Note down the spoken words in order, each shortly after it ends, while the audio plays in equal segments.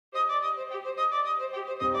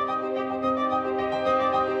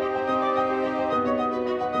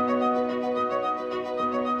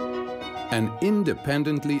An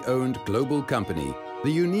independently owned global company,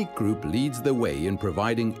 the Unique Group leads the way in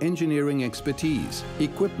providing engineering expertise,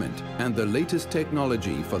 equipment and the latest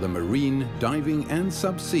technology for the marine, diving and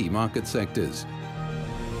subsea market sectors.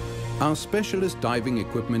 Our specialist diving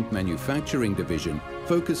equipment manufacturing division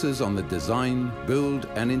focuses on the design, build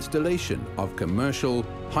and installation of commercial,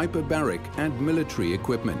 hyperbaric and military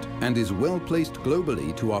equipment and is well placed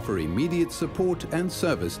globally to offer immediate support and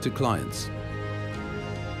service to clients.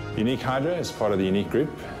 Unique Hydro is part of the Unique Group,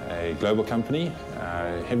 a global company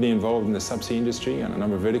heavily involved in the subsea industry on a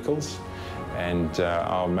number of verticals, and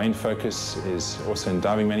our main focus is also in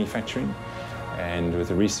diving manufacturing. And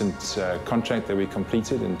with a recent contract that we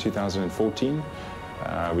completed in 2014,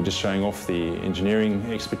 we're just showing off the engineering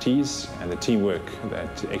expertise and the teamwork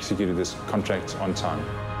that executed this contract on time.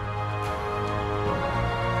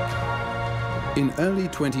 In early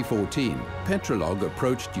 2014, Petrolog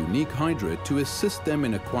approached Unique Hydro to assist them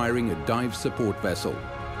in acquiring a dive support vessel.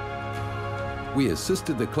 We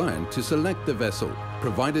assisted the client to select the vessel,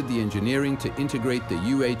 provided the engineering to integrate the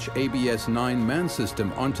UH-ABS-9 man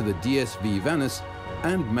system onto the DSV Vaness,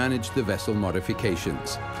 and managed the vessel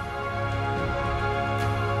modifications.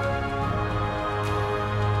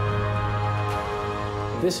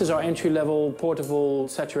 This is our entry-level portable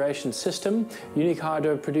saturation system. Unique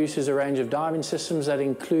Hydro produces a range of diving systems that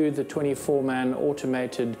include the 24-man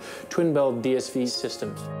automated twin-belt DSV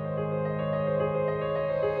systems.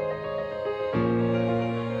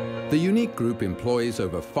 The Unique Group employs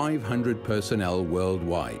over 500 personnel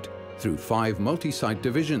worldwide through 5 multi-site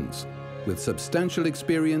divisions with substantial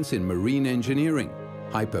experience in marine engineering,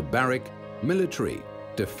 hyperbaric, military,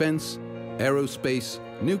 defense, aerospace,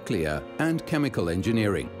 nuclear and chemical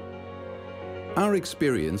engineering. Our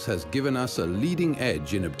experience has given us a leading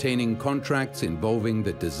edge in obtaining contracts involving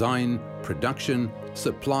the design, production,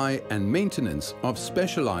 supply and maintenance of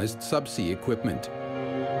specialized subsea equipment.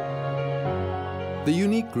 The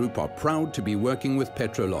Unique Group are proud to be working with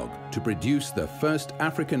Petrolog to produce the first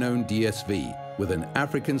African-owned DSV with an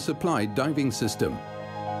African-supplied diving system.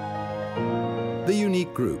 The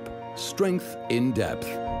Unique Group, strength in depth.